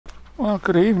Well,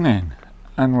 good evening,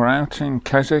 and we're out in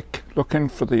Keswick looking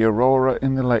for the Aurora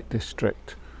in the Lake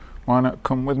District. Why not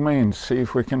come with me and see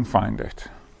if we can find it?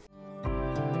 See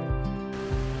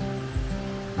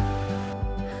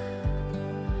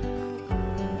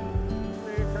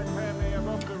if you can hear me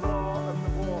above the roar of the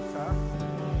water.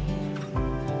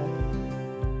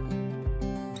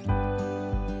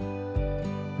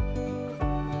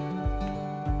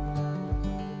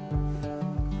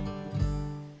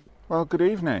 Well, good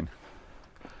evening.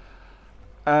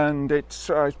 And it's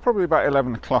probably about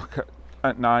 11 o'clock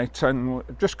at night, and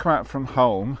I've just come out from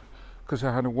home because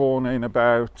I had a warning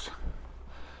about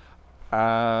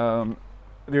the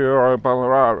Aurora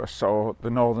Borealis, or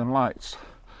the Northern Lights.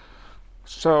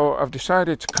 So I've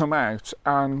decided to come out,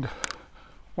 and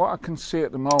what I can see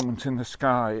at the moment in the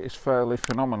sky is fairly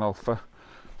phenomenal for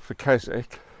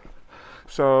Keswick.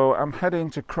 So I'm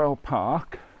heading to Crow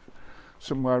Park,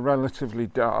 somewhere relatively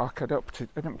dark. I don't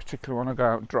particularly want to go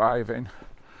out driving.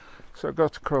 So go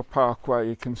to Crow Park where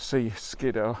you can see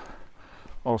Skiddaw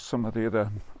or some of the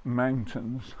other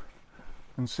mountains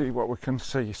and see what we can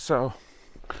see. So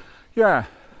yeah,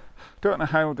 don't know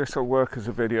how this will work as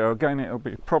a video. Again, it'll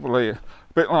be probably a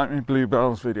bit like my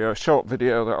Bluebells video, a short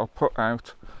video that I'll put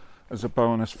out as a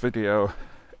bonus video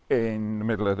in the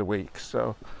middle of the week.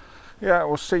 So yeah,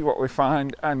 we'll see what we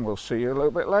find, and we'll see you a little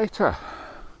bit later.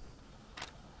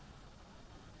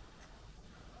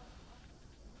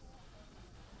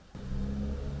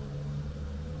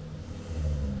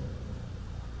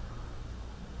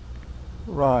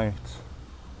 Right,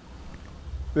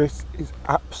 this is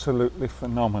absolutely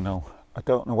phenomenal. I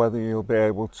don't know whether you'll be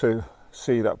able to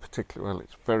see that particularly well.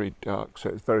 It's very dark, so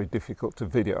it's very difficult to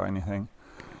video anything.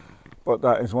 But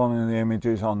that is one of the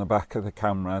images on the back of the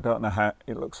camera. I don't know how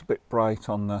it looks a bit bright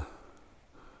on the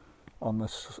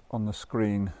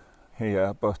screen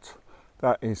here, but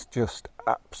that is just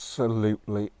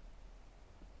absolutely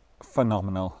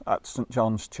phenomenal. At St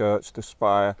John's Church, the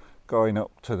spire, going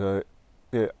up to the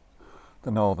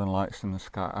Northern Lights in the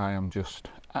sky. I am just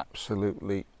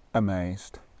absolutely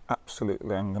amazed.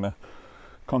 Absolutely. I'm going to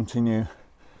continue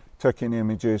taking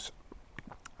images,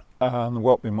 and there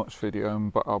won't be much video,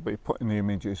 but I'll be putting the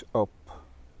images up,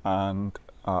 and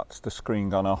that's the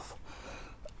screen gone off.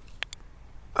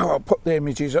 I'll put the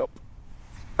images up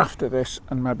after this,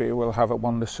 and maybe we'll have a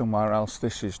wander somewhere else.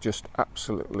 This is just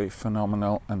absolutely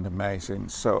phenomenal and amazing.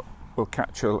 So we'll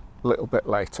catch you a little bit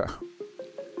later.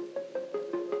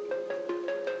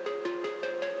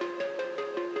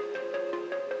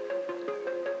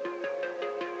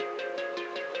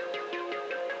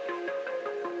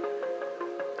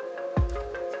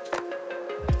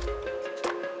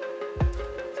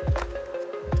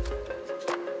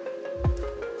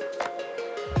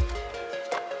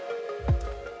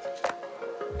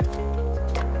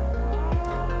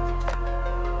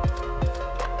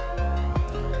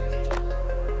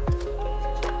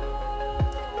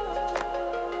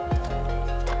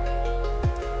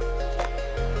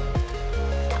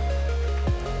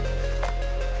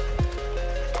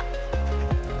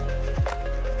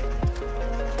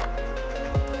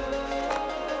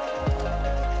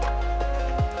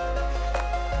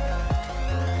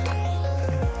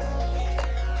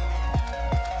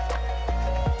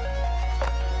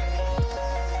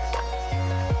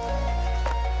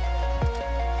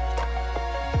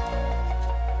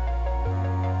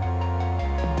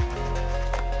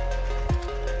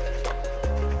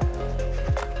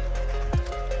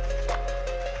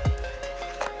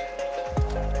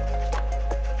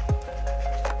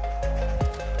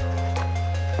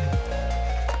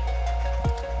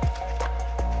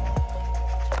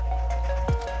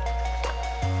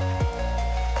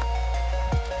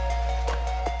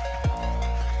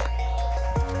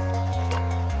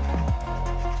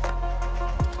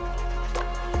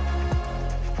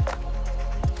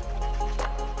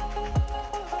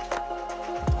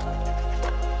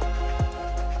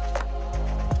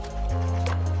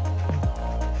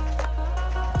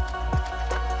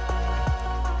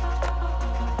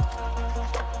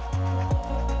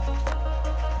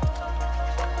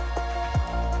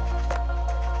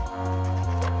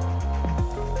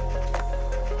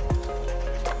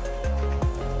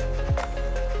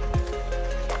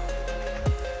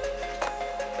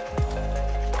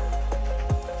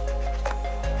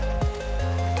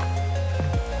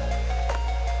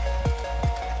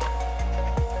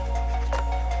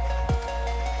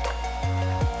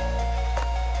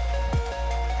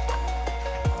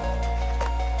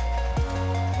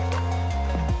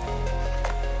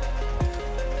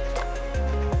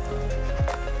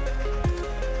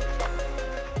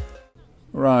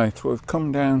 Right, we've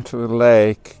come down to the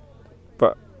lake,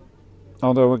 but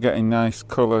although we're getting nice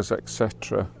colours,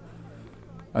 etc.,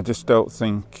 I just don't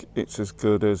think it's as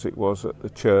good as it was at the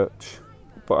church.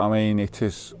 But I mean, it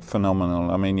is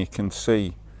phenomenal. I mean, you can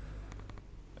see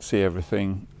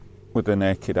everything with the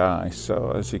naked eye.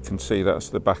 So as you can see, that's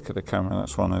the back of the camera.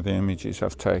 That's one of the images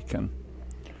I've taken.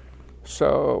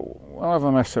 So we'll have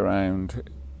a mess around.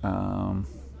 I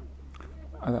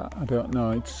don't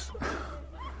know.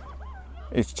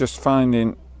 It's just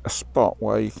finding a spot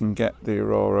where you can get the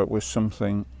aurora with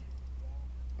something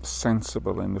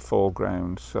sensible in the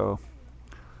foreground. So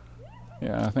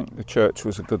yeah, I think the church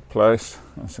was a good place.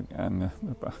 And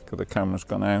the back of the camera's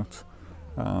gone out.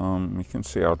 You can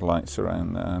see odd lights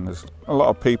around there, and there's a lot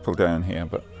of people down here,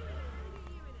 but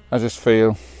I just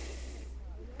feel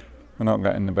we're not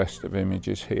getting the best of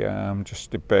images here. I'm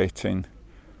just debating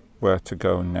where to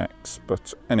go next.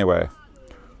 But anyway,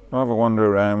 we'll have a wander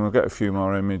around, we'll get a few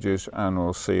more images, and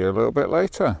we'll see you a little bit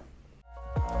later.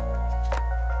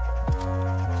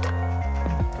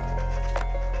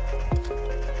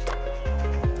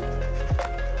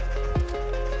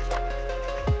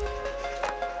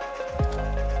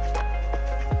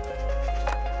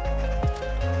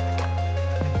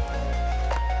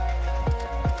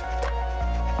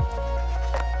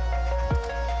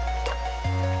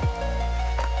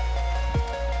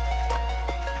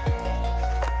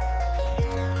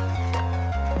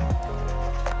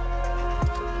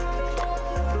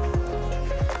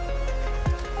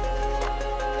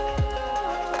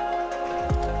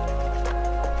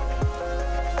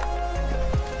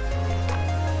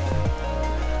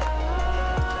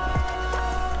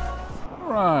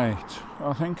 Right,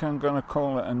 I think I'm going to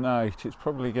call it a night. It's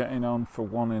probably getting on for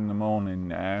 1 in the morning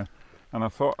now, and I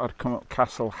thought I'd come up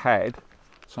Castle Head,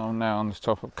 so I'm now on the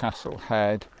top of Castle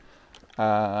Head,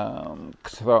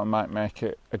 because I thought I might make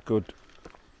it a good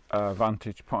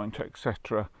vantage point,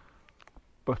 etc.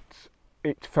 But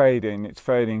it's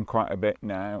fading quite a bit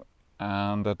now,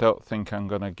 and I don't think I'm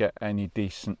going to get any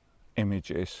decent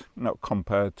images, not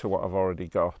compared to what I've already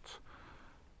got.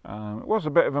 It was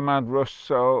a bit of a mad rush,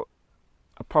 so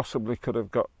I possibly could have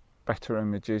got better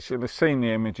images. You'll have seen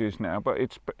the images now, but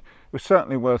it was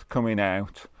certainly worth coming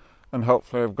out, and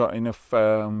hopefully I've got enough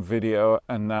video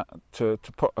and that to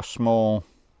put a small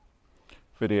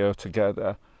video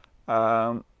together.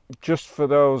 Just for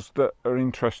those that are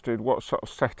interested, what sort of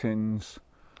settings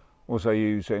was I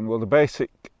using? Well, the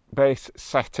base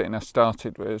setting I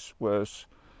started with was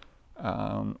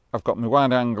I've got my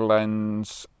wide angle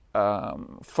lens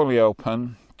fully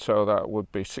open, so that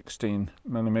would be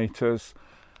 16mm,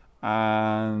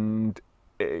 and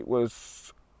it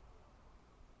was,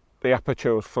 the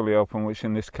aperture was fully open, which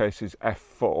in this case is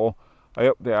f4. I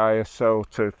upped the ISO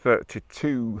to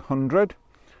 3200,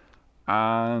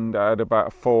 and I had about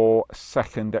a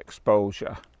 4-second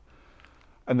exposure,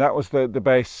 and that was the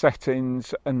base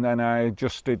settings. And then I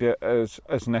adjusted it as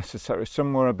necessary.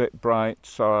 Some were a bit bright,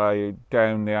 so I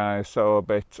downed the ISO a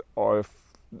bit, or if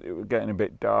it was getting a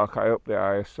bit dark, I upped the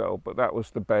ISO, but that was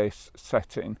the base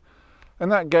setting,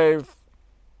 and that gave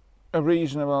a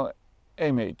reasonable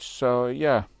image. So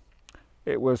yeah,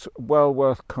 it was well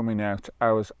worth coming out.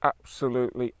 I was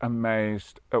absolutely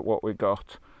amazed at what we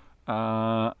got,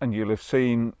 and you'll have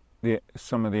seen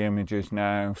some of the images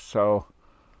now. So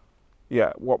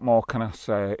yeah, what more can I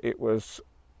say? It was,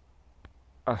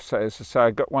 as I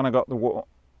say, when I got the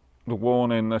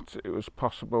warning that it was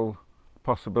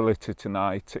possibility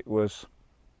tonight, it was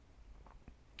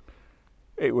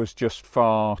just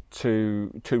far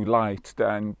too light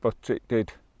then, but it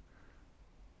did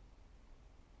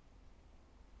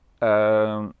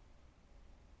yeah,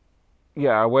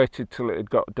 I waited till it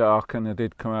had got dark, and I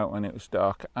did come out when it was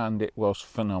dark, and it was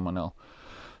phenomenal.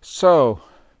 So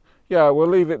yeah, we'll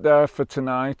leave it there for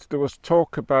tonight. There was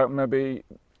talk about maybe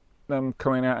them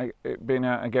coming out, it being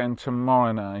out again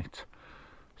tomorrow night.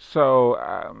 So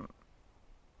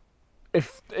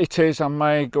if it is, I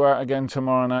may go out again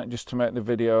tomorrow night just to make the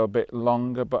video a bit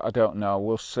longer, but I don't know.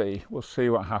 We'll see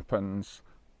what happens.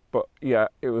 But yeah,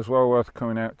 it was well worth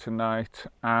coming out tonight,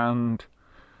 and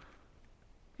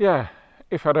yeah,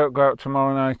 if I don't go out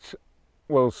tomorrow night,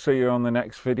 we'll see you on the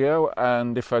next video,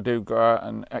 and if I do go out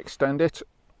and extend it,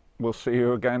 we'll see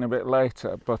you again a bit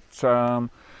later. But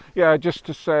yeah, just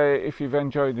to say, if you've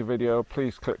enjoyed the video,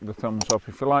 please click the thumbs up.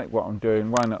 If you like what I'm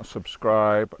doing, why not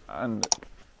subscribe? And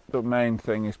the main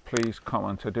thing is, please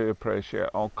comment. I do appreciate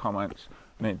all comments,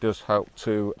 and it does help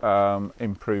to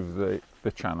improve the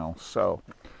channel. So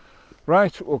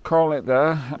right, we'll call it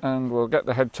there, and we'll get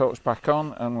the head torch back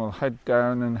on, and we'll head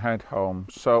down and head home.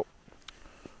 So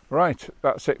right,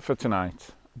 that's it for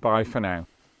tonight. Bye for now.